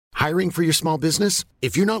Hiring for your small business?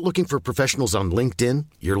 If you're not looking for professionals on LinkedIn,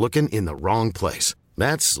 you're looking in the wrong place.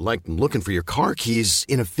 That's like looking for your car keys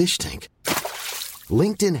in a fish tank.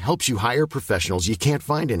 LinkedIn helps you hire professionals you can't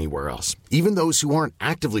find anywhere else, even those who aren't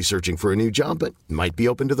actively searching for a new job but might be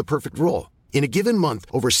open to the perfect role. In a given month,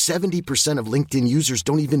 over 70% of LinkedIn users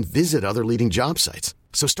don't even visit other leading job sites.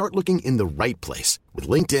 So start looking in the right place. With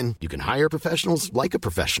LinkedIn, you can hire professionals like a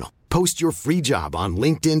professional. Post your free job on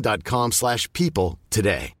linkedin.com/people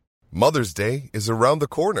today. Mother's Day is around the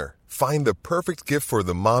corner. Find the perfect gift for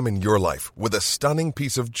the mom in your life with a stunning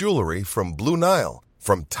piece of jewelry from Blue Nile.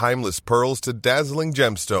 From timeless pearls to dazzling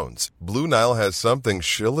gemstones, Blue Nile has something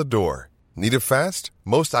she'll adore. Need it fast?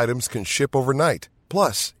 Most items can ship overnight.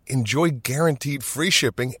 Plus, enjoy guaranteed free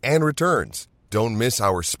shipping and returns. Don't miss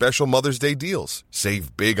our special Mother's Day deals.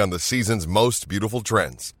 Save big on the season's most beautiful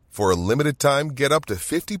trends. For a limited time, get up to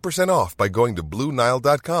 50% off by going to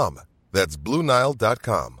BlueNile.com. That's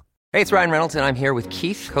BlueNile.com. Hey, it's Ryan Reynolds, and I'm here with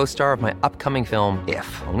Keith, co-star of my upcoming film, If,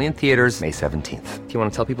 only in theaters May 17th. Do you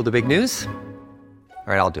want to tell people the big news?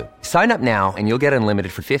 All right, I'll do it. Sign up now and you'll get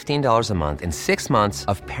unlimited for $15 a month and 6 months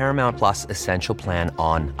of Paramount Plus Essential Plan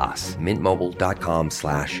on us.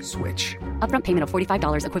 MintMobile.com/switch. Upfront payment of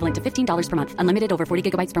 $45 equivalent to $15 per month. Unlimited over 40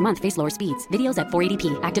 gigabytes per month. Face lower speeds. Videos at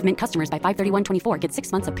 480p. Active Mint customers by 531.24 get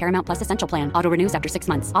 6 months of Paramount Plus Essential Plan. Auto renews after 6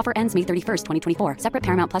 months. Offer ends May 31st, 2024. Separate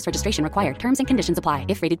Paramount Plus registration required. Terms and conditions apply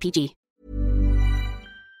if rated PG.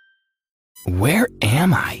 Where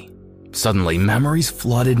am I? Suddenly, memories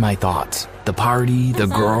flooded my thoughts. The party, the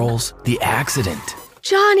girls, the accident.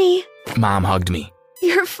 Johnny! Mom hugged me.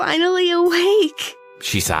 You're finally awake.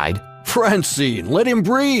 She sighed. Francine, let him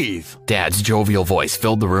breathe. Dad's jovial voice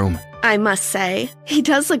filled the room. I must say, he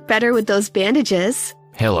does look better with those bandages.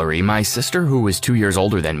 Hillary, my sister who was 2 years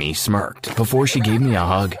older than me, smirked before she gave me a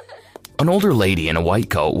hug. An older lady in a white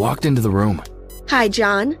coat walked into the room. Hi,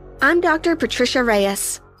 John. I'm Dr. Patricia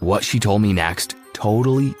Reyes. What she told me next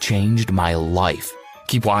totally changed my life.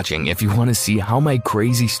 Keep watching if you want to see how my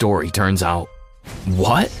crazy story turns out.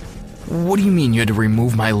 What? What do you mean you had to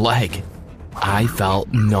remove my leg? I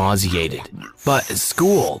felt nauseated. But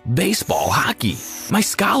school, baseball, hockey, my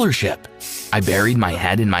scholarship. I buried my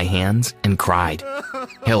head in my hands and cried.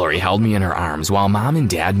 Hillary held me in her arms while Mom and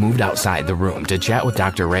Dad moved outside the room to chat with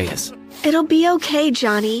Dr. Reyes. It'll be okay,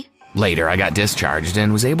 Johnny. Later, I got discharged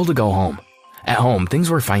and was able to go home. At home,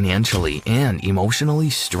 things were financially and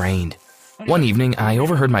emotionally strained. One evening, I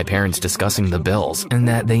overheard my parents discussing the bills and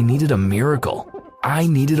that they needed a miracle. I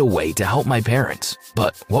needed a way to help my parents,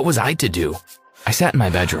 but what was I to do? I sat in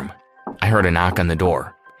my bedroom. I heard a knock on the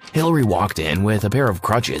door. Hillary walked in with a pair of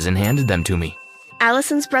crutches and handed them to me.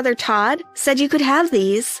 Allison's brother Todd said you could have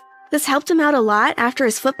these. This helped him out a lot after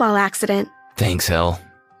his football accident. Thanks, Hill.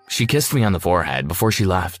 She kissed me on the forehead before she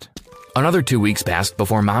left. Another 2 weeks passed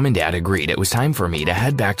before Mom and Dad agreed it was time for me to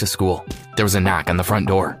head back to school. There was a knock on the front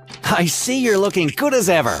door. I see you're looking good as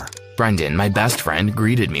ever. Brendan, my best friend,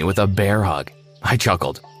 greeted me with a bear hug. I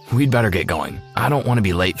chuckled. We'd better get going. I don't want to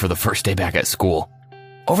be late for the first day back at school.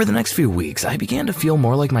 Over the next few weeks, I began to feel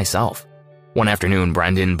more like myself. One afternoon,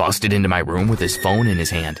 Brendan busted into my room with his phone in his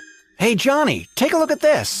hand. Hey, Johnny, take a look at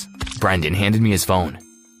this. Brendan handed me his phone.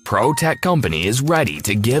 ProTech Company is ready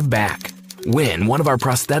to give back. Win one of our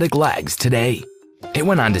prosthetic legs today. It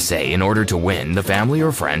went on to say in order to win, the family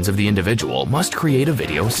or friends of the individual must create a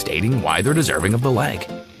video stating why they're deserving of the leg.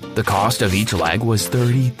 The cost of each leg was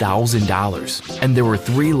 $30,000, and there were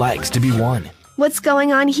 3 legs to be won. What's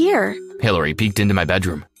going on here? Hillary peeked into my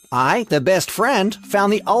bedroom. I, the best friend,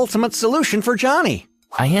 found the ultimate solution for Johnny.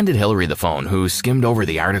 I handed Hillary the phone, who skimmed over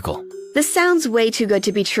the article. This sounds way too good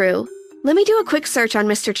to be true. Let me do a quick search on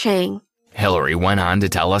Mr. Chang. Hillary went on to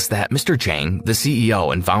tell us that Mr. Chang, the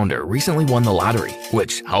CEO and founder, recently won the lottery,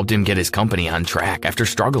 which helped him get his company on track after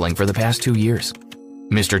struggling for the past 2 years.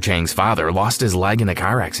 Mr. Chang's father lost his leg in a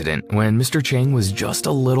car accident when Mr. Chang was just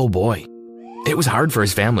a little boy. It was hard for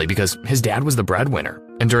his family because his dad was the breadwinner,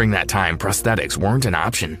 and during that time, prosthetics weren't an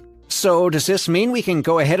option. So does this mean we can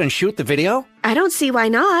go ahead and shoot the video? I don't see why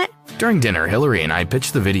not. During dinner, Hillary and I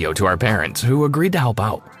pitched the video to our parents, who agreed to help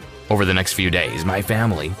out. Over the next few days, my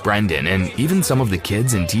family, Brendan, and even some of the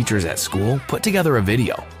kids and teachers at school put together a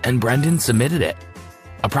video, and Brendan submitted it.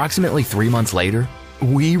 Approximately 3 months later,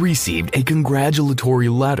 we received a congratulatory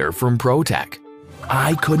letter from ProTech.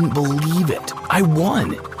 I couldn't believe it. I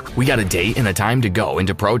won. We got a date and a time to go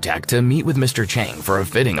into ProTech to meet with Mr. Chang for a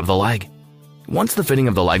fitting of the leg. Once the fitting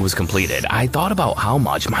of the leg was completed, I thought about how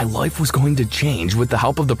much my life was going to change with the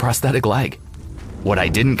help of the prosthetic leg. What I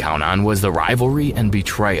didn't count on was the rivalry and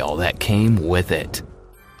betrayal that came with it.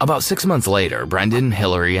 About 6 months later, Brendan,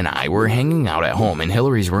 Hillary, and I were hanging out at home in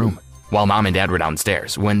Hillary's room. while Mom and Dad were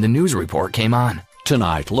downstairs when the news report came on.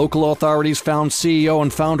 Tonight, local authorities found CEO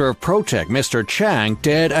and founder of Protech, Mr. Chang,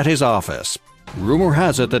 dead at his office. Rumor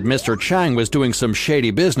has it that Mr. Chang was doing some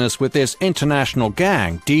shady business with this international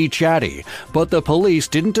gang, D Chatty, but the police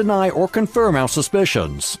didn't deny or confirm our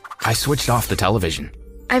suspicions. I switched off the television.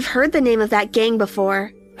 I've heard the name of that gang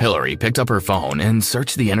before. Hillary picked up her phone and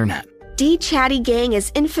searched the internet. D Chatty gang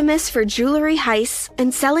is infamous for jewelry heists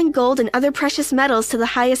and selling gold and other precious metals to the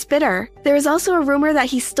highest bidder. There is also a rumor that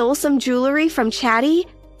he stole some jewelry from Chatty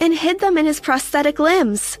and hid them in his prosthetic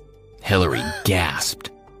limbs. Hillary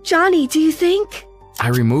gasped. Johnny, do you think? I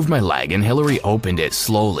removed my leg and Hillary opened it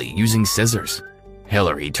slowly using scissors.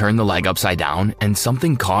 Hillary turned the leg upside down and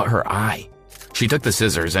something caught her eye. She took the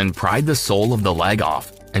scissors and pried the sole of the leg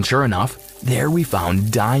off, and sure enough, there we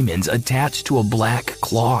found diamonds attached to a black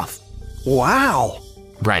cloth. Wow!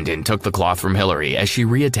 Brendan took the cloth from Hillary as she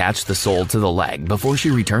reattached the sole to the leg before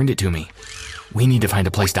she returned it to me. We need to find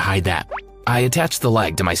a place to hide that. I attached the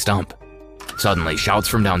leg to my stump. Suddenly, shouts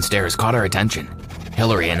from downstairs caught our attention.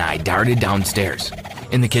 Hillary and I darted downstairs.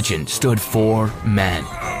 In the kitchen stood 4 men.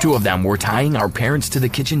 2 of them were tying our parents to the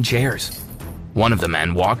kitchen chairs. One of the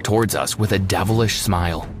men walked towards us with a devilish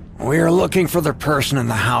smile. We're looking for the person in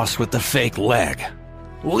the house with the fake leg.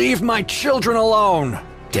 Leave my children alone!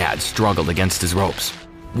 Dad struggled against his ropes.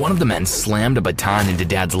 One of the men slammed a baton into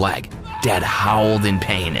Dad's leg. Dad howled in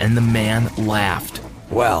pain and the man laughed.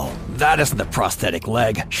 Well, that isn't the prosthetic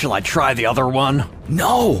leg. Shall I try the other one?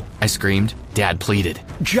 No, I screamed. Dad pleaded.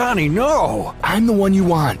 Johnny, no! I'm the one you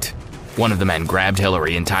want. One of the men grabbed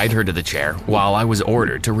Hillary and tied her to the chair while I was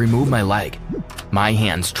ordered to remove my leg. My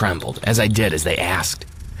hands trembled as I did as they asked.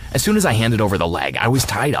 As soon as I handed over the leg, I was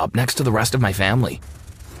tied up next to the rest of my family.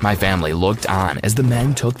 My family looked on as the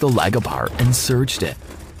men took the leg apart and searched it.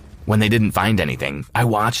 When they didn't find anything, I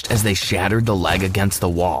watched as they shattered the leg against the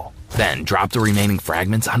wall, then dropped the remaining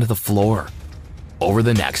fragments onto the floor. Over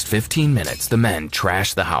the next 15 minutes, the men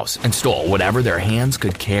trashed the house and stole whatever their hands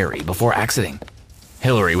could carry before exiting.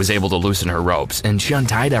 Hillary was able to loosen her ropes and she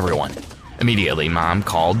untied everyone. Immediately, Mom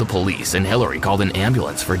called the police and Hillary called an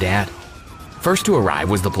ambulance for Dad. First to arrive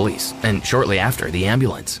was the police, and shortly after, the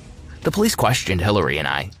ambulance. The police questioned Hillary and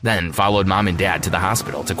I, then followed Mom and Dad to the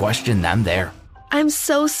hospital to question them there. I'm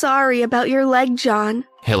so sorry about your leg, John.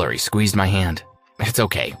 Hillary squeezed my hand. It's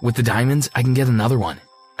okay. With the diamonds, I can get another one.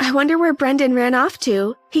 I wonder where Brendan ran off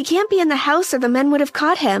to. He can't be in the house or the men would have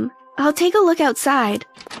caught him. I'll take a look outside.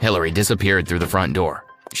 Hillary disappeared through the front door.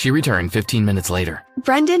 She returned 15 minutes later.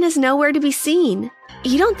 Brendan is nowhere to be seen.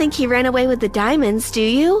 You don't think he ran away with the diamonds, do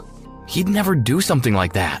you? He'd never do something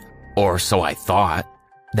like that. Or so I thought.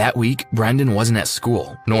 That week, Brendan wasn't at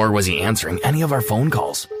school, nor was he answering any of our phone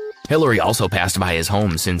calls. Hillary also passed by his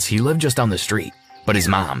home since he lived just down the street. But his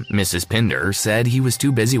mom, Mrs. Pinder, said he was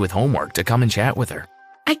too busy with homework to come and chat with her.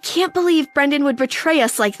 I can't believe Brendan would betray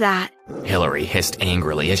us like that. Hillary hissed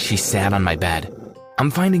angrily as she sat on my bed.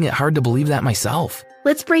 I'm finding it hard to believe that myself.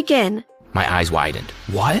 Let's break in. My eyes widened.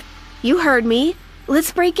 What? You heard me.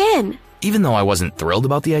 Let's break in. Even though I wasn't thrilled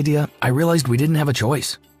about the idea, I realized we didn't have a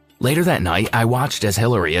choice. Later that night, I watched as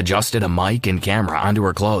Hillary adjusted a mic and camera onto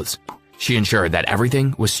her clothes. She ensured that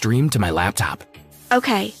everything was streamed to my laptop.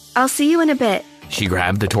 Okay, I'll see you in a bit. She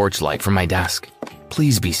grabbed the torchlight from my desk.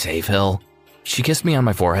 Please be safe, Hill. She kissed me on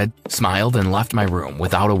my forehead, smiled, and left my room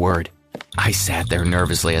without a word. I sat there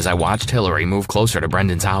nervously as I watched Hillary move closer to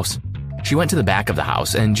Brendan's house. She went to the back of the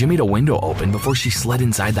house and jimmied a window open before she slid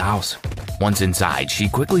inside the house. Once inside, she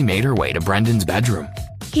quickly made her way to Brendan's bedroom.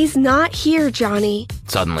 He's not here, Johnny.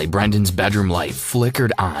 Suddenly, Brendan's bedroom light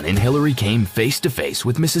flickered on and Hillary came face to face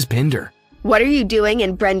with Mrs. Pinder. What are you doing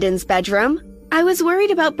in Brendan's bedroom? I was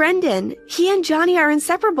worried about Brendan. He and Johnny are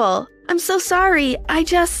inseparable. I'm so sorry.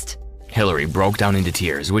 Hillary broke down into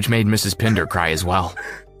tears, which made Mrs. Pinder cry as well.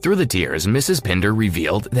 Through the tears, Mrs. Pinder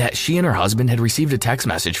revealed that she and her husband had received a text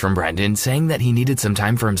message from Brendan saying that he needed some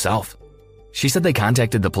time for himself. She said they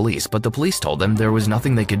contacted the police, but the police told them there was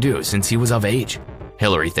nothing they could do since he was of age.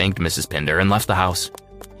 Hillary thanked Mrs. Pinder and left the house.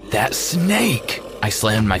 That snake! I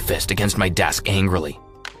slammed my fist against my desk angrily.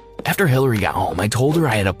 After Hillary got home, I told her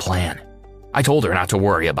I had a plan. I told her not to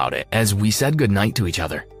worry about it as we said goodnight to each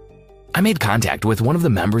other. I made contact with one of the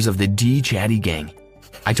members of the D Chatty gang.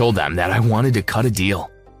 I told them that I wanted to cut a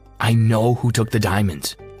deal. I know who took the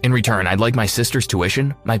diamonds. In return, I'd like my sister's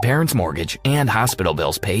tuition, my parents' mortgage, and hospital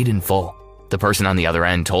bills paid in full. The person on the other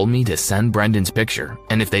end told me to send Brendan's picture,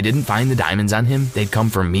 and if they didn't find the diamonds on him, they'd come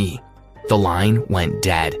for me. The line went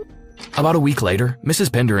dead. About a week later,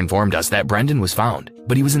 Mrs. Pinder informed us that Brendan was found,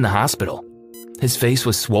 but he was in the hospital. His face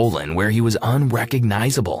was swollen where he was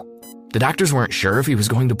unrecognizable. The doctors weren't sure if he was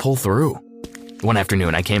going to pull through. One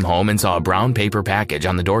afternoon, I came home and saw a brown paper package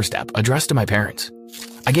on the doorstep addressed to my parents.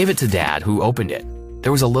 I gave it to Dad, who opened it.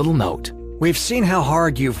 There was a little note. We've seen how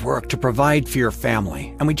hard you've worked to provide for your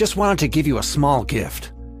family, and we just wanted to give you a small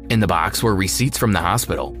gift. In the box were receipts from the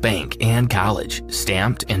hospital, bank, and college,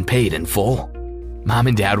 stamped and paid in full. Mom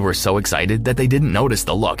and Dad were so excited that they didn't notice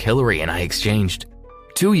the look Hillary and I exchanged.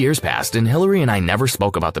 2 years passed, and Hillary and I never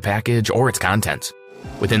spoke about the package or its contents.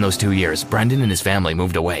 Within those 2 years, Brendan and his family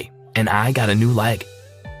moved away, and I got a new leg.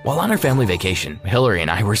 While on our family vacation, Hillary and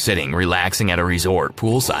I were sitting, relaxing at a resort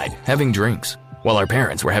poolside, having drinks, while our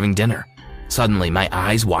parents were having dinner. Suddenly, my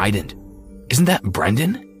eyes widened. Isn't that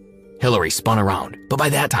Brendan? Hillary spun around, but by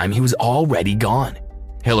that time, he was already gone.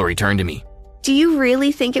 Hillary turned to me. Do you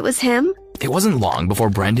really think it was him? It wasn't long before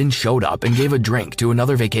Brendan showed up and gave a drink to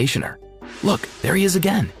another vacationer. Look, there he is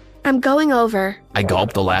again. I'm going over. I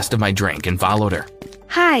gulped the last of my drink and followed her.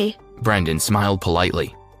 Hi. Brendan smiled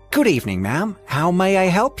politely. Good evening, ma'am. How may I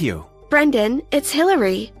help you? Brendan, it's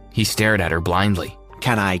Hillary. He stared at her blindly.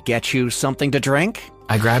 Can I get you something to drink?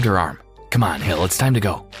 I grabbed her arm. Come on, Hill, it's time to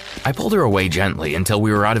go. I pulled her away gently until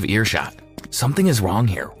we were out of earshot. Something is wrong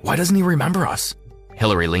here. Why doesn't he remember us?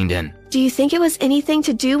 Hillary leaned in. Do you think it was anything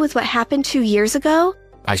to do with what happened 2 years ago?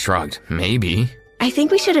 I shrugged. Maybe. I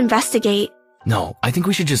think we should investigate. No, I think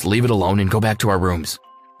we should just leave it alone and go back to our rooms.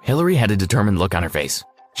 Hillary had a determined look on her face.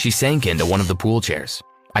 She sank into one of the pool chairs.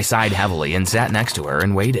 I sighed heavily and sat next to her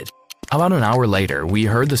and waited. About an hour later, we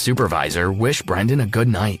heard the supervisor wish Brendan a good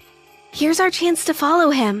night. Here's our chance to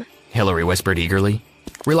follow him, Hillary whispered eagerly.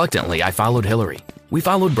 Reluctantly, I followed Hillary. We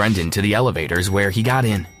followed Brendan to the elevators where he got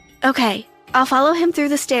in. Okay, I'll follow him through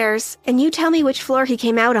the stairs, and you tell me which floor he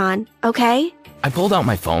came out on, okay? I pulled out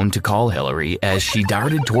my phone to call Hillary as she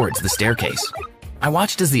darted towards the staircase. I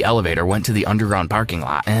watched as the elevator went to the underground parking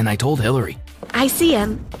lot, and I told Hillary. I see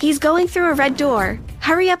him. He's going through a red door.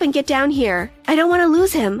 Hurry up and get down here. I don't want to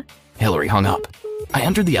lose him. Hillary hung up. I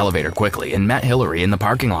entered the elevator quickly and met Hillary in the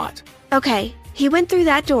parking lot. Okay, he went through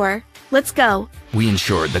that door. Let's go. We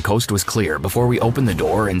ensured the coast was clear before we opened the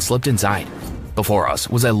door and slipped inside. Before us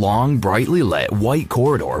was a long, brightly lit white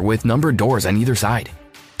corridor with numbered doors on either side.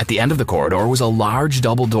 At the end of the corridor was a large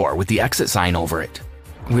double door with the exit sign over it.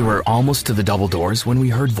 We were almost to the double doors when we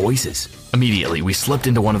heard voices. Immediately, we slipped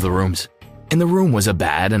into one of the rooms. In the room was a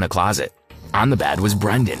bed and a closet. On the bed was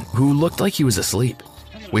Brendan, who looked like he was asleep.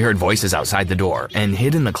 We heard voices outside the door and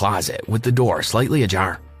hid in the closet with the door slightly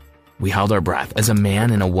ajar. We held our breath as a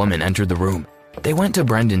man and a woman entered the room. They went to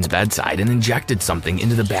Brendan's bedside and injected something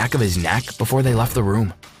into the back of his neck before they left the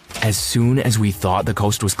room. As soon as we thought the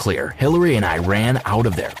coast was clear, Hillary and I ran out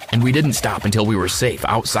of there, and we didn't stop until we were safe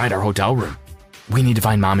outside our hotel room. We need to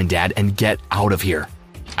find Mom and Dad and get out of here.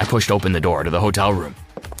 I pushed open the door to the hotel room.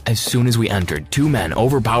 As soon as we entered, 2 men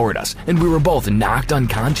overpowered us, and we were both knocked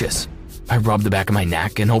unconscious. I rubbed the back of my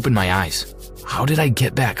neck and opened my eyes. How did I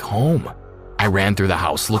get back home? I ran through the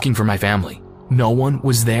house looking for my family. No one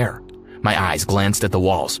was there. My eyes glanced at the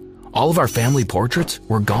walls. All of our family portraits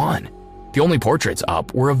were gone. The only portraits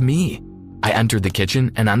up were of me. I entered the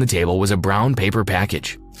kitchen, and on the table was a brown paper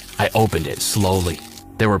package. I opened it slowly.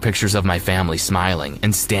 There were pictures of my family smiling,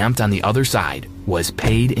 and stamped on the other side was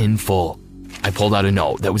 "Paid in full." I pulled out a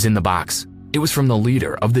note that was in the box. It was from the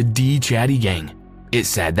leader of the D Chatty gang. It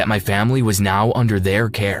said that my family was now under their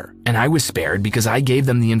care, and I was spared because I gave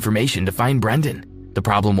them the information to find Brendan. The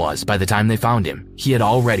problem was, by the time they found him, he had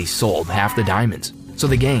already sold half the diamonds, so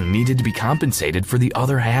the gang needed to be compensated for the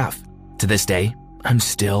other half. To this day, I'm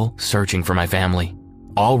still searching for my family.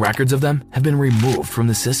 All records of them have been removed from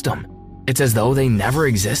the system. It's as though they never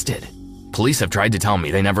existed. Police have tried to tell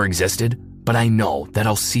me they never existed, but I know that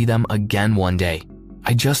I'll see them again one day.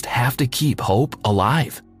 I just have to keep hope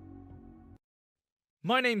alive.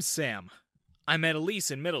 My name's Sam. I met Elise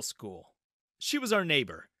in middle school. She was our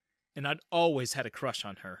neighbor, and I'd always had a crush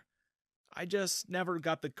on her. I just never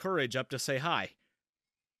got the courage up to say hi.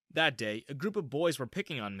 That day, a group of boys were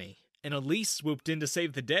picking on me, and Elise swooped in to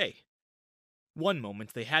save the day. One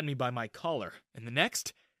moment they had me by my collar, and the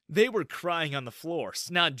next, they were crying on the floor,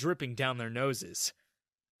 snot dripping down their noses.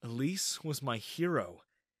 Elise was my hero.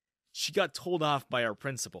 She got told off by our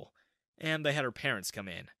principal, and they had her parents come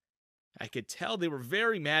in. I could tell they were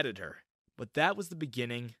very mad at her, but that was the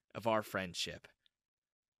beginning of our friendship.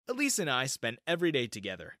 Elise and I spent every day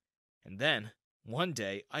together, and then, one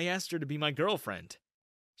day, I asked her to be my girlfriend.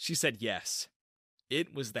 She said yes.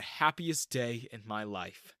 It was the happiest day in my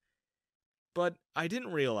life. But I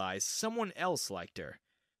didn't realize someone else liked her.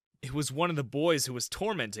 It was one of the boys who was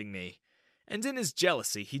tormenting me, and in his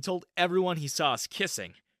jealousy, he told everyone he saw us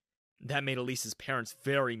kissing. That made Elise's parents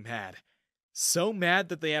very mad. So mad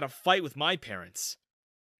that they had a fight with my parents.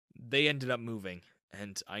 they ended up moving,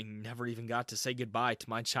 and I never even got to say goodbye to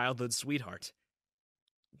my childhood sweetheart.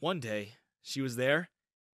 One day, she was there.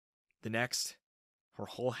 The next, her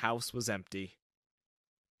whole house was empty.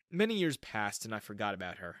 Many years passed and I forgot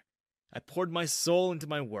about her. I poured my soul into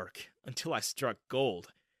my work until I struck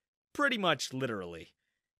gold. Pretty much literally.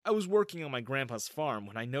 I was working on my grandpa's farm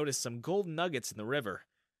when I noticed some gold nuggets in the river.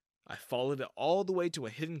 I followed it all the way to a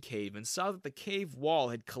hidden cave and saw that the cave wall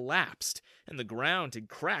had collapsed and the ground had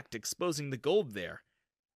cracked, exposing the gold there.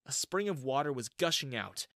 A spring of water was gushing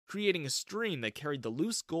out, creating a stream that carried the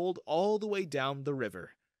loose gold all the way down the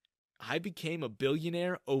river. I became a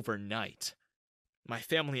billionaire overnight. My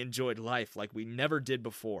family enjoyed life like we never did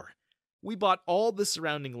before. We bought all the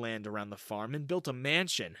surrounding land around the farm and built a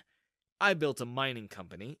mansion. I built a mining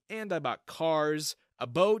company, and I bought cars, a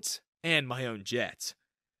boat, and my own jet.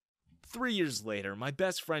 3 years later, my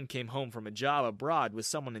best friend came home from a job abroad with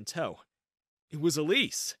someone in tow. It was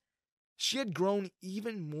Elise. She had grown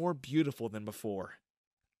even more beautiful than before.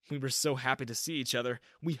 We were so happy to see each other,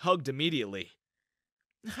 we hugged immediately.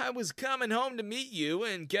 I was coming home to meet you,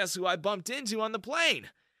 and guess who I bumped into on the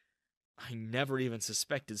plane? I never even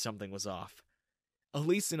suspected something was off.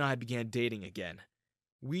 Elise and I began dating again.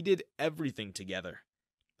 We did everything together.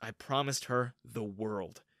 I promised her the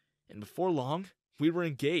world, and before long, we were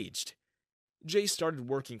engaged. Jay started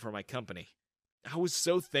working for my company. I was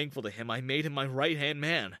so thankful to him I made him my right-hand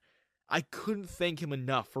man. I couldn't thank him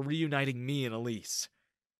enough for reuniting me and Elise.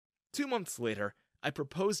 2 months later, I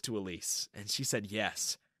proposed to Elise, and she said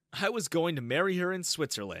yes. I was going to marry her in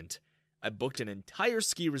Switzerland. I booked an entire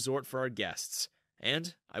ski resort for our guests,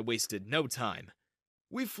 and I wasted no time.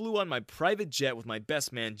 We flew on my private jet with my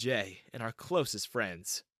best man Jay and our closest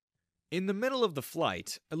friends. In the middle of the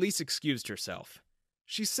flight, Elise excused herself.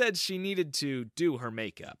 She said she needed to do her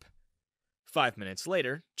makeup. 5 minutes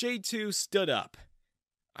later, Jay too stood up.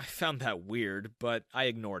 I found that weird, but I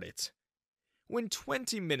ignored it. When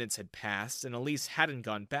 20 minutes had passed and Elise hadn't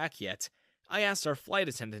gone back yet, I asked our flight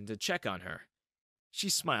attendant to check on her. She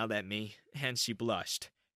smiled at me, and she blushed.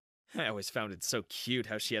 I always found it so cute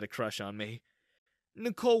how she had a crush on me.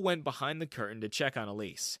 Nicole went behind the curtain to check on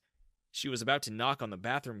Elise. She was about to knock on the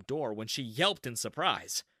bathroom door when she yelped in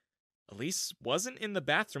surprise. Elise wasn't in the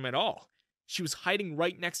bathroom at all. She was hiding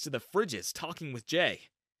right next to the fridges, talking with Jay.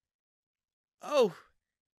 "Oh,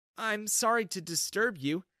 I'm sorry to disturb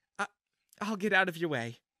you. I'll get out of your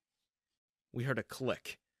way." We heard a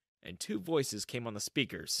click, and 2 voices came on the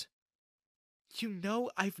speakers. "You know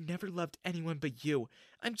I've never loved anyone but you.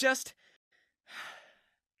 I'm just,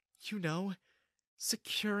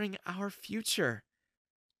 securing our future.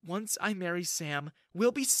 Once I marry Sam,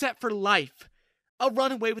 we'll be set for life. I'll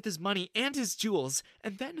run away with his money and his jewels,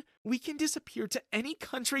 and then we can disappear to any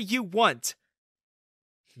country you want."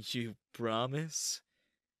 "You promise?"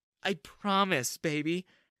 "I promise, baby.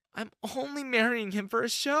 I'm only marrying him for a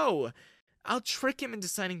show. I'll trick him into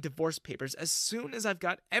signing divorce papers as soon as I've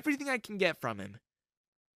got everything I can get from him."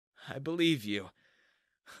 "I believe you.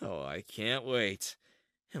 Oh, I can't wait.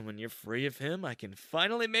 And when you're free of him, I can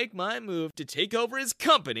finally make my move to take over his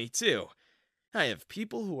company, too. I have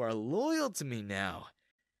people who are loyal to me now.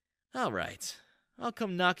 All right, I'll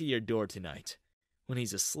come knock at your door tonight. When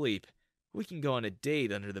he's asleep, we can go on a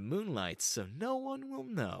date under the moonlight so no one will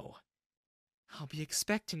know." "I'll be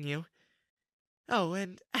expecting you. Oh,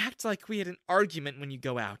 and act like we had an argument when you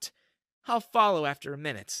go out. I'll follow after a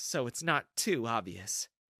minute, so it's not too obvious."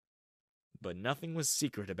 But nothing was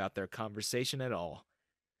secret about their conversation at all.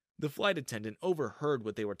 The flight attendant overheard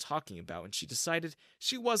what they were talking about, and she decided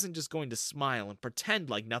she wasn't just going to smile and pretend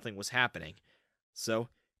like nothing was happening. So,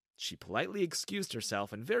 she politely excused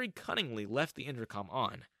herself and very cunningly left the intercom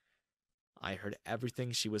on. I heard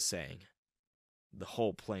everything she was saying. The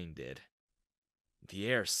whole plane did. The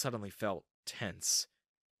air suddenly felt tense.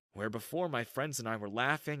 Where before my friends and I were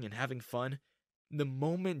laughing and having fun, the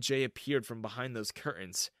moment Jay appeared from behind those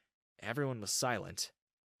curtains, everyone was silent.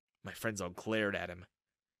 My friends all glared at him.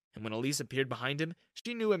 And when Elise appeared behind him,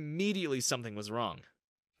 she knew immediately something was wrong.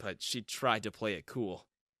 But she tried to play it cool.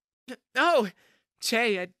 "Oh,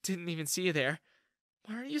 Jay, I didn't even see you there.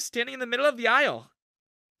 Why are you standing in the middle of the aisle?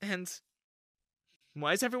 And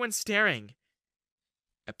why is everyone staring?"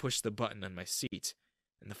 I pushed the button on my seat,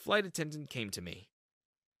 and the flight attendant came to me.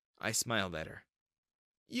 I smiled at her.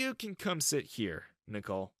 "You can come sit here,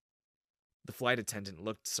 Nicole." The flight attendant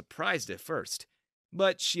looked surprised at first,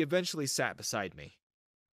 but she eventually sat beside me.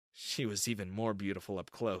 She was even more beautiful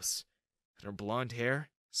up close, and her blonde hair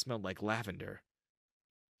smelled like lavender.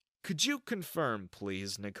 "Could you confirm,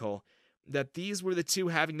 please, Nicole, that these were the 2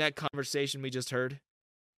 having that conversation we just heard?"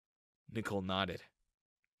 Nicole nodded.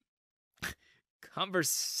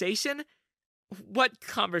 Conversation? What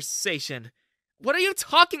conversation? What are you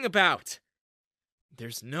talking about?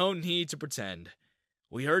 There's no need to pretend.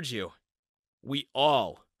 We heard you. We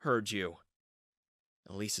all heard you.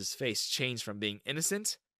 Elise's face changed from being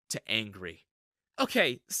innocent to angry.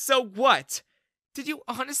 Okay, so what? Did you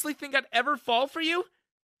honestly think I'd ever fall for you?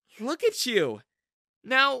 Look at you.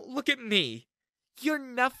 Now look at me. You're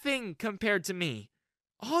nothing compared to me.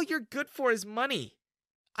 All you're good for is money.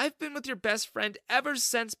 I've been with your best friend ever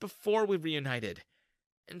since before we reunited.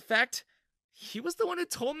 In fact, he was the one who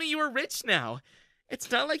told me you were rich now. It's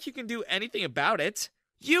not like you can do anything about it.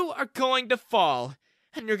 You are going to fall,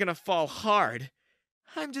 and you're going to fall hard.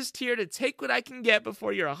 I'm just here to take what I can get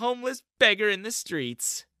before you're a homeless beggar in the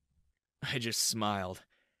streets. I just smiled.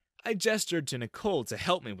 I gestured to Nicole to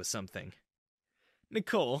help me with something.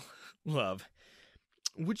 Nicole, love,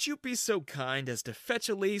 would you be so kind as to fetch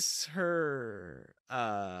Elise her,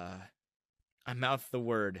 I mouthed the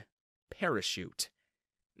word, parachute.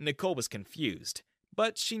 Nicole was confused,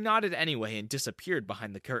 but she nodded anyway and disappeared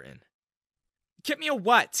behind the curtain. Get me a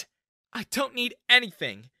what? I don't need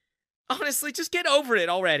anything. Honestly, just get over it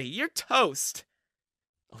already. You're toast.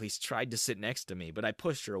 Elise tried to sit next to me, but I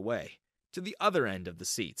pushed her away, to the other end of the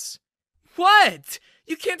seats. What?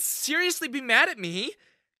 You can't seriously be mad at me.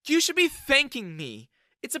 You should be thanking me.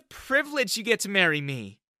 It's a privilege you get to marry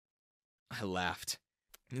me. I laughed.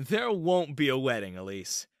 There won't be a wedding,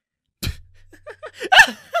 Elise.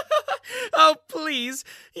 Oh, please.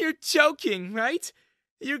 You're joking, right?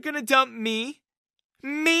 You're gonna dump me?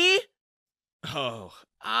 Me? Oh,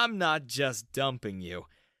 I'm not just dumping you.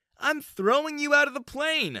 I'm throwing you out of the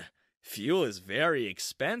plane. Fuel is very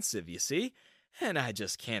expensive, you see, and I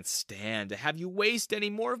just can't stand to have you waste any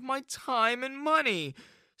more of my time and money.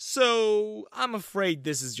 So, I'm afraid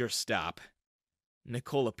this is your stop.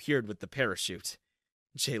 Nicole appeared with the parachute.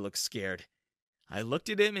 Jay looked scared. I looked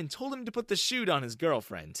at him and told him to put the chute on his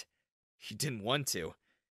girlfriend. He didn't want to,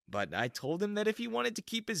 but I told him that if he wanted to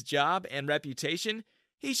keep his job and reputation,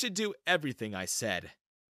 he should do everything I said.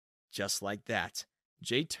 Just like that,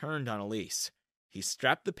 Jay turned on Elise. He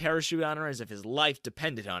strapped the parachute on her as if his life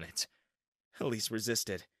depended on it. Elise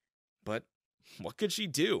resisted, but what could she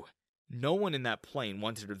do? No one in that plane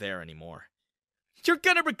wanted her there anymore. You're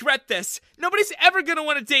gonna regret this! Nobody's ever gonna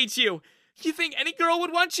want to date you! You think any girl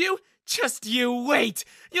would want you? Just you wait!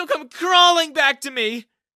 You'll come crawling back to me!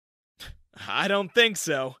 I don't think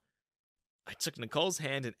so. I took Nicole's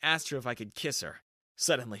hand and asked her if I could kiss her.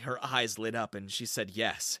 Suddenly, her eyes lit up and she said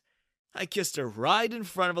yes. I kissed her right in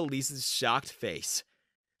front of Elise's shocked face.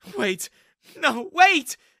 Wait! No,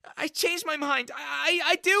 wait! I changed my mind.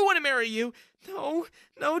 I do want to marry you. No,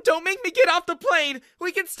 don't make me get off the plane.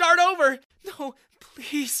 We can start over. No,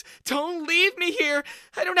 please, don't leave me here.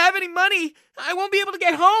 I don't have any money. I won't be able to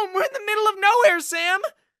get home. We're in the middle of nowhere, Sam.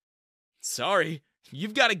 Sorry,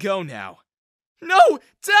 you've got to go now. No,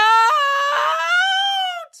 don't!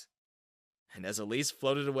 And as Elise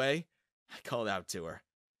floated away, I called out to her.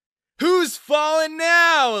 Who's falling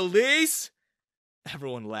now, Elise?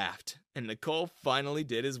 Everyone laughed, and Nicole finally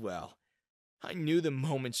did as well. I knew the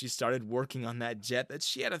moment she started working on that jet that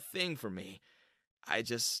she had a thing for me. I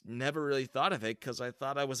just never really thought of it because I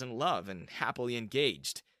thought I was in love and happily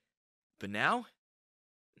engaged. But now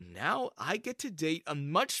I get to date a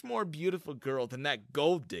much more beautiful girl than that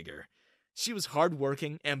gold digger. She was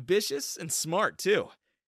hardworking, ambitious, and smart too.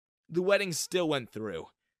 The wedding still went through.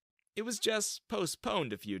 It was just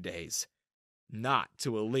postponed a few days. Not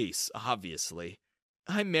to Elise, obviously.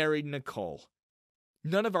 I married Nicole.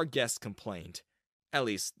 None of our guests complained. At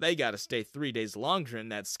least, they got to stay 3 days longer in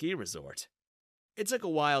that ski resort. It took a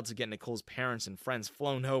while to get Nicole's parents and friends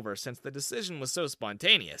flown over since the decision was so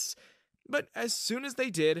spontaneous. But as soon as they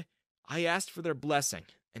did, I asked for their blessing,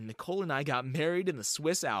 and Nicole and I got married in the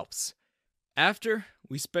Swiss Alps. After,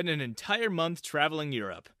 we spent an entire month traveling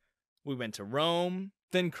Europe. We went to Rome,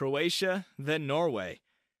 then Croatia, then Norway.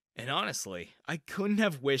 And honestly, I couldn't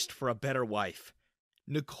have wished for a better wife.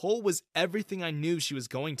 Nicole was everything I knew she was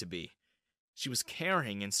going to be. She was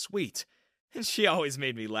caring and sweet, and she always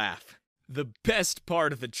made me laugh. The best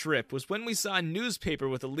part of the trip was when we saw a newspaper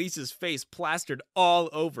with Elise's face plastered all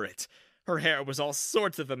over it. Her hair was all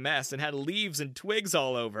sorts of a mess and had leaves and twigs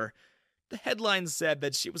all over. The headlines said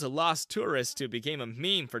that she was a lost tourist who became a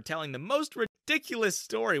meme for telling the most ridiculous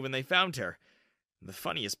story when they found her. The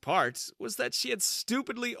funniest part was that she had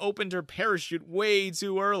stupidly opened her parachute way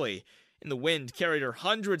too early, and the wind carried her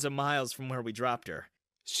hundreds of miles from where we dropped her.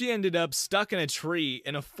 She ended up stuck in a tree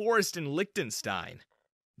in a forest in Liechtenstein.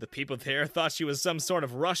 The people there thought she was some sort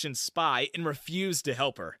of Russian spy and refused to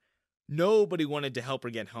help her. Nobody wanted to help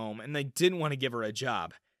her get home, and they didn't want to give her a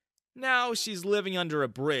job. Now she's living under a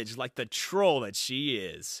bridge like the troll that she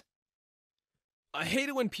is. I hate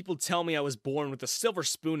it when people tell me I was born with a silver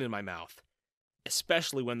spoon in my mouth,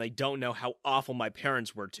 especially when they don't know how awful my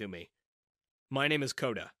parents were to me. My name is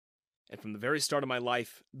Coda, and from the very start of my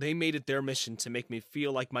life, they made it their mission to make me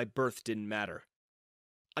feel like my birth didn't matter.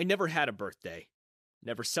 I never had a birthday,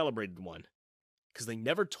 never celebrated one, because they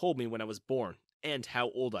never told me when I was born and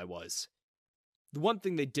how old I was. The one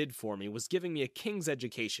thing they did for me was giving me a king's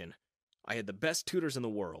education. I had the best tutors in the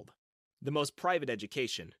world, the most private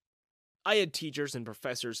education. I had teachers and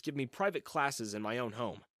professors give me private classes in my own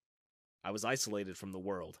home. I was isolated from the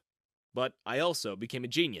world, but I also became a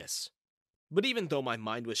genius. But even though my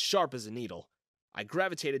mind was sharp as a needle, I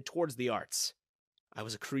gravitated towards the arts. I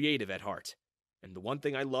was a creative at heart, and the one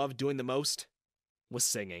thing I loved doing the most was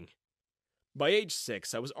singing. By age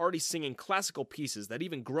 6, I was already singing classical pieces that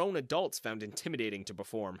even grown adults found intimidating to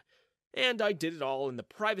perform, and I did it all in the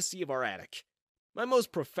privacy of our attic. My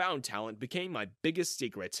most profound talent became my biggest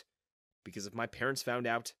secret, because if my parents found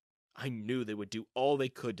out, I knew they would do all they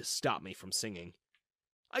could to stop me from singing.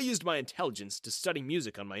 I used my intelligence to study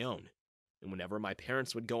music on my own, and whenever my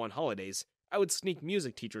parents would go on holidays, I would sneak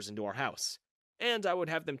music teachers into our house, and I would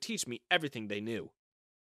have them teach me everything they knew.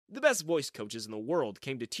 The best voice coaches in the world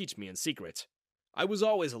came to teach me in secret. I was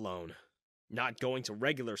always alone. Not going to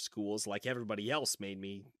regular schools like everybody else made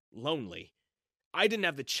me lonely. I didn't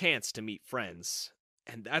have the chance to meet friends,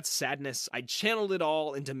 and that sadness, I channeled it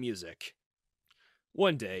all into music.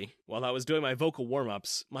 One day, while I was doing my vocal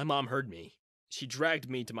warm-ups, my mom heard me. She dragged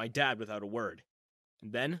me to my dad without a word.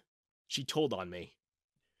 And then, she told on me.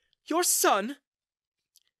 "Your son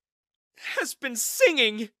has been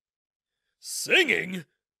singing!" Singing?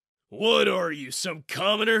 What are you, some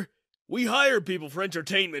commoner? We hire people for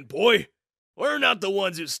entertainment, boy. We're not the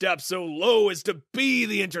ones who stop so low as to be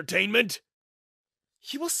the entertainment.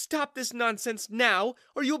 You will stop this nonsense now,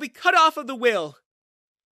 or you will be cut off of the will.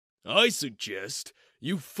 I suggest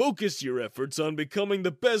you focus your efforts on becoming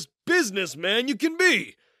the best businessman you can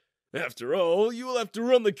be. After all, you will have to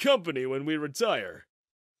run the company when we retire.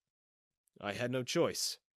 I had no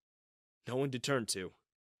choice. No one to turn to.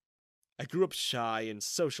 I grew up shy and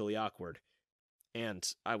socially awkward, and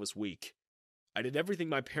I was weak. I did everything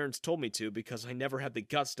my parents told me to because I never had the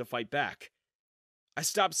guts to fight back. I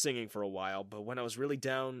stopped singing for a while, but when I was really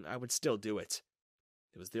down, I would still do it.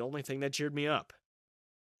 It was the only thing that cheered me up.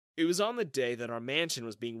 It was on the day that our mansion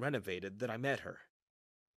was being renovated that I met her.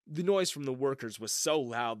 The noise from the workers was so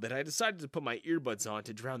loud that I decided to put my earbuds on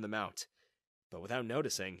to drown them out. But without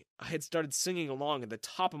noticing, I had started singing along at the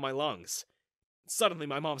top of my lungs. Suddenly,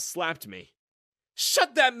 my mom slapped me.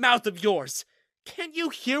 "Shut that mouth of yours! Can't you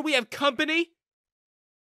hear we have company?"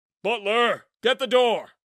 Butler, get the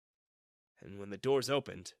door! And when the doors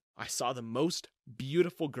opened, I saw the most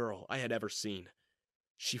beautiful girl I had ever seen.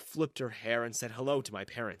 She flipped her hair and said hello to my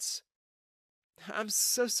parents. "I'm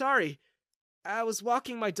so sorry. I was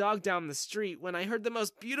walking my dog down the street when I heard the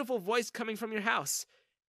most beautiful voice coming from your house.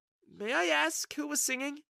 May I ask who was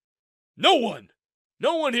singing?" No one!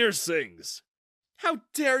 No one here sings! How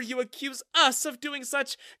dare you accuse us of doing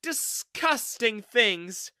such disgusting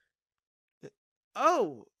things?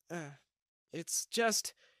 It's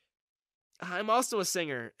just... I'm also a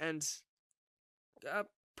singer, and...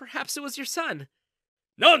 perhaps it was your son.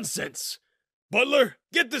 Nonsense! Butler,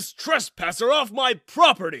 get this trespasser off my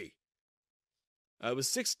property! I was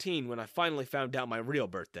 16 when I finally found out my real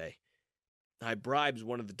birthday. I bribed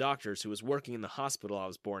one of the doctors who was working in the hospital I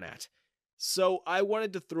was born at. So I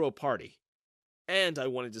wanted to throw a party. And I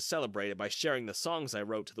wanted to celebrate it by sharing the songs I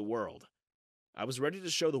wrote to the world. I was ready to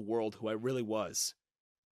show the world who I really was.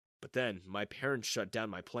 But then my parents shut down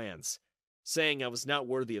my plans, saying I was not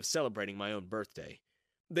worthy of celebrating my own birthday.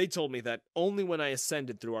 They told me that only when I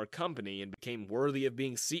ascended through our company and became worthy of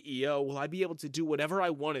being CEO will I be able to do whatever I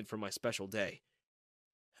wanted for my special day.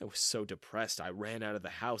 I was so depressed I ran out of the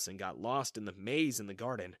house and got lost in the maze in the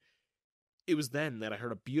garden. It was then that I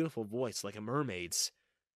heard a beautiful voice like a mermaid's,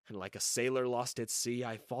 and like a sailor lost at sea,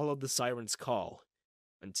 I followed the siren's call,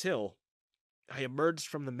 until I emerged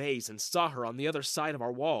from the maze and saw her on the other side of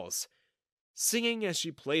our walls, singing as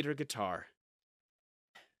she played her guitar.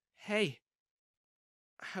 "Hey,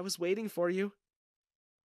 I was waiting for you."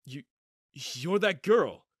 You're that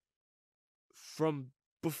girl. From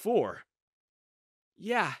before.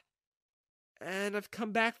 "Yeah, and I've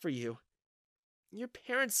come back for you. Your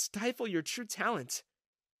parents stifle your true talent.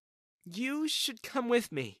 You should come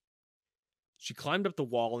with me." She climbed up the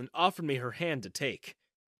wall and offered me her hand to take,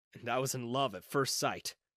 and I was in love at first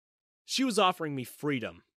sight. She was offering me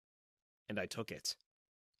freedom, and I took it.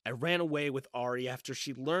 I ran away with Ari after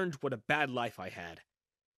she learned what a bad life I had.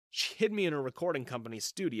 She hid me in her recording company's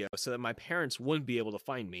studio so that my parents wouldn't be able to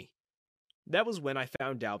find me. That was when I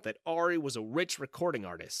found out that Ari was a rich recording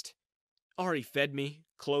artist. Ari fed me,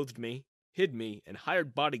 clothed me, hid me, and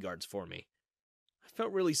hired bodyguards for me. I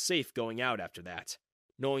felt really safe going out after that,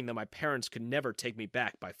 knowing that my parents could never take me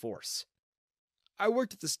back by force. I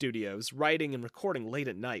worked at the studios, writing and recording late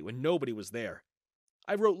at night when nobody was there.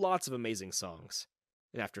 I wrote lots of amazing songs,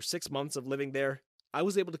 and after 6 months of living there, I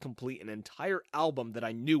was able to complete an entire album that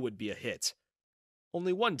I knew would be a hit.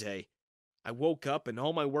 Only one day, I woke up and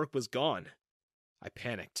all my work was gone. I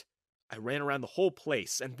panicked. I ran around the whole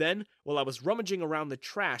place, and then, while I was rummaging around the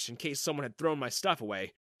trash in case someone had thrown my stuff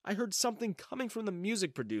away, I heard something coming from the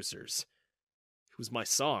music producers. It was my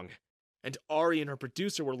song, and Ari and her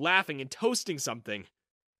producer were laughing and toasting something.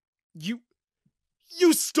 You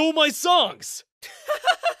stole my songs!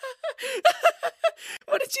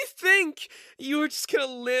 What did you think? You were just gonna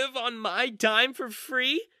live on my dime for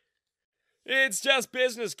free? It's just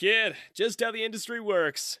business, kid. Just how the industry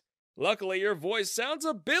works. Luckily, your voice sounds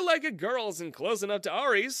a bit like a girl's and close enough to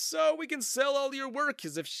Ari's, so we can sell all your work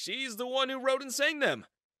as if she's the one who wrote and sang them.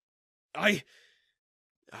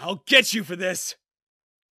 I'll get you for this!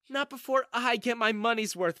 Not before I get my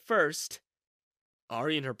money's worth first.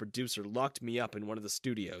 Ari and her producer locked me up in one of the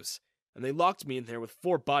studios, and they locked me in there with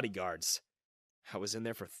 4 bodyguards. I was in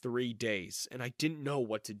there for 3 days, and I didn't know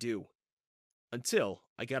what to do. Until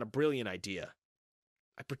I got a brilliant idea.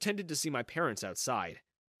 I pretended to see my parents outside.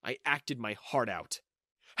 I acted my heart out.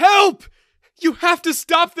 Help! You have to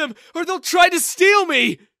stop them, or they'll try to steal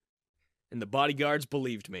me! And the bodyguards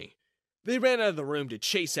believed me. They ran out of the room to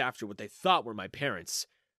chase after what they thought were my parents.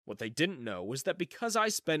 What they didn't know was that because I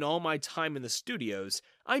spent all my time in the studios,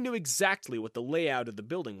 I knew exactly what the layout of the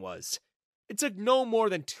building was. It took no more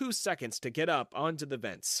than 2 seconds to get up onto the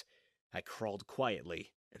vents. I crawled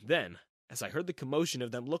quietly, and then, as I heard the commotion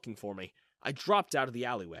of them looking for me, I dropped out of the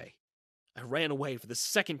alleyway. I ran away for the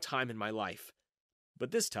 2nd time in my life.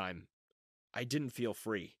 But this time, I didn't feel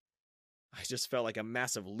free. I just felt like a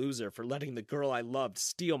massive loser for letting the girl I loved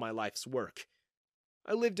steal my life's work.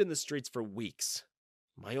 I lived in the streets for weeks.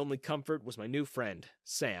 My only comfort was my new friend,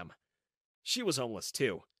 Sam. She was homeless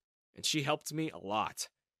too, and she helped me a lot.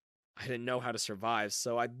 I didn't know how to survive,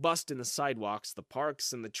 so I bussed in the sidewalks, the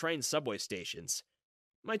parks, and the train subway stations.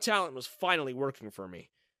 My talent was finally working for me.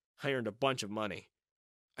 I earned a bunch of money.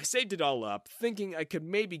 I saved it all up, thinking I could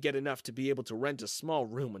maybe get enough to be able to rent a small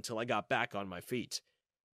room until I got back on my feet.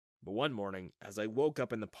 But one morning, as I woke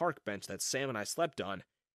up in the park bench that Sam and I slept on,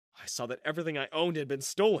 I saw that everything I owned had been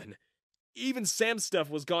stolen. Even Sam's stuff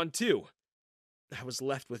was gone too. I was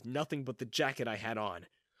left with nothing but the jacket I had on.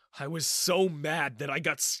 I was so mad that I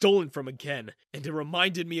got stolen from again, and it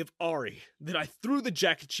reminded me of Ari, that I threw the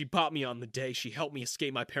jacket she bought me on the day she helped me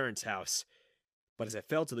escape my parents' house. But as I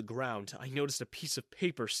fell to the ground, I noticed a piece of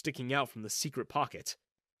paper sticking out from the secret pocket.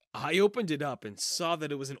 I opened it up and saw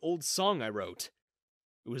that it was an old song I wrote.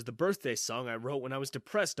 It was the birthday song I wrote when I was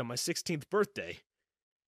depressed on my 16th birthday.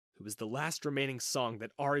 It was the last remaining song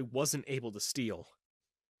that Ari wasn't able to steal.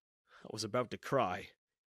 I was about to cry.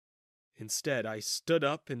 Instead, I stood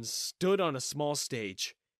up and stood on a small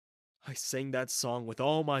stage. I sang that song with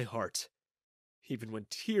all my heart, even when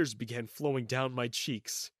tears began flowing down my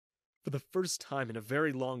cheeks. For the first time in a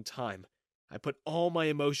very long time, I put all my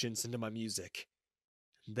emotions into my music.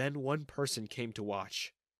 And then one person came to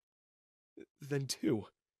watch. Then 2.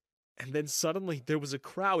 And then suddenly there was a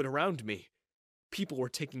crowd around me. People were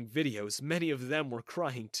taking videos, many of them were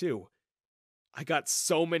crying too. I got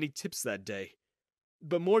so many tips that day.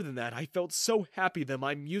 But more than that, I felt so happy that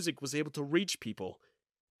my music was able to reach people.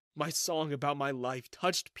 My song about my life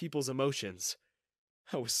touched people's emotions.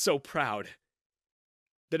 I was so proud.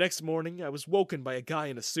 The next morning, I was woken by a guy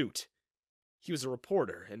in a suit. He was a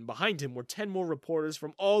reporter, and behind him were 10 more reporters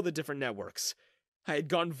from all the different networks. I had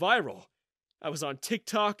gone viral. I was on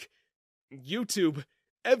TikTok, YouTube.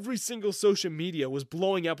 Every single social media was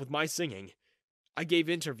blowing up with my singing. I gave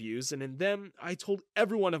interviews, and in them, I told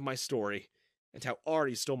everyone of my story, and how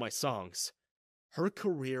Ari stole my songs. Her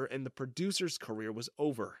career and the producer's career was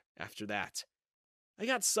over after that. I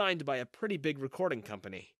got signed by a pretty big recording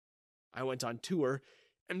company. I went on tour,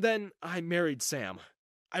 and then I married Sam.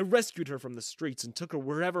 I rescued her from the streets and took her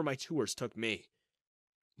wherever my tours took me.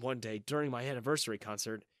 One day, during my anniversary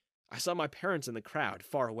concert, I saw my parents in the crowd,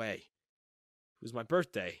 far away. It was my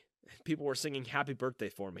birthday, and people were singing happy birthday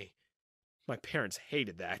for me. My parents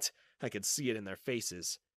hated that. I could see it in their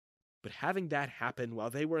faces. But having that happen while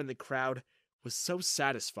they were in the crowd was so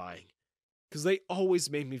satisfying, because they always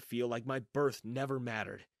made me feel like my birth never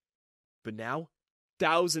mattered. But now,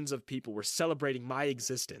 thousands of people were celebrating my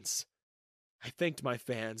existence. I thanked my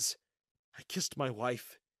fans. I kissed my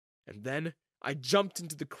wife. And then I jumped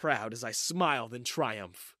into the crowd as I smiled in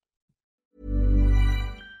triumph.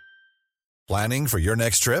 Planning for your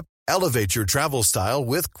next trip? Elevate your travel style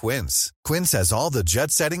with Quince. Quince has all the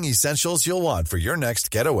jet-setting essentials you'll want for your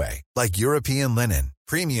next getaway, like European linen,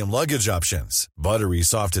 premium luggage options, buttery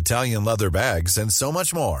soft Italian leather bags, and so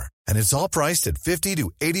much more. And it's all priced at 50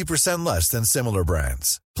 to 80% less than similar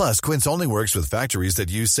brands. Plus, Quince only works with factories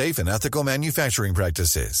that use safe and ethical manufacturing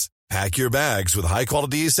practices. Pack your bags with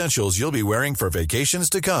high-quality essentials you'll be wearing for vacations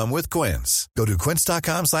to come with Quince. Go to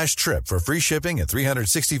quince.com/trip for free shipping and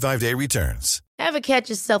 365-day returns. Ever catch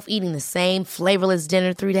yourself eating the same flavorless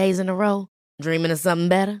dinner 3 days in a row? Dreaming of something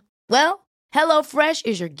better? Well, HelloFresh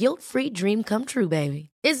is your guilt-free dream come true, baby.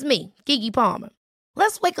 It's me, Keke Palmer.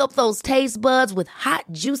 Let's wake up those taste buds with hot,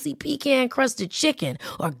 juicy pecan-crusted chicken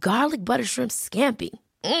or garlic butter shrimp scampi.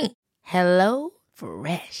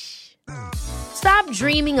 HelloFresh. Stop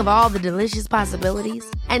dreaming of all the delicious possibilities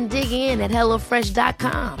and dig in at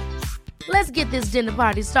HelloFresh.com. Let's get this dinner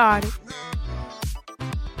party started.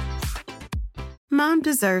 Mom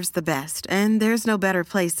deserves the best, and there's no better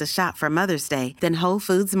place to shop for Mother's Day than Whole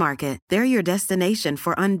Foods Market. They're your destination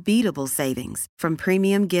for unbeatable savings, from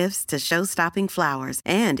premium gifts to show-stopping flowers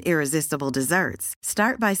and irresistible desserts.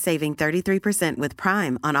 Start by saving 33% with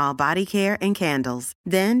Prime on all body care and candles.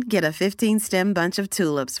 Then get a 15-stem bunch of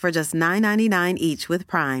tulips for just $9.99 each with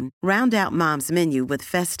Prime. Round out Mom's menu with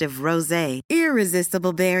festive rosé,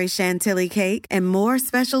 irresistible berry chantilly cake, and more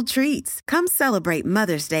special treats. Come celebrate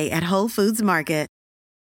Mother's Day at Whole Foods Market.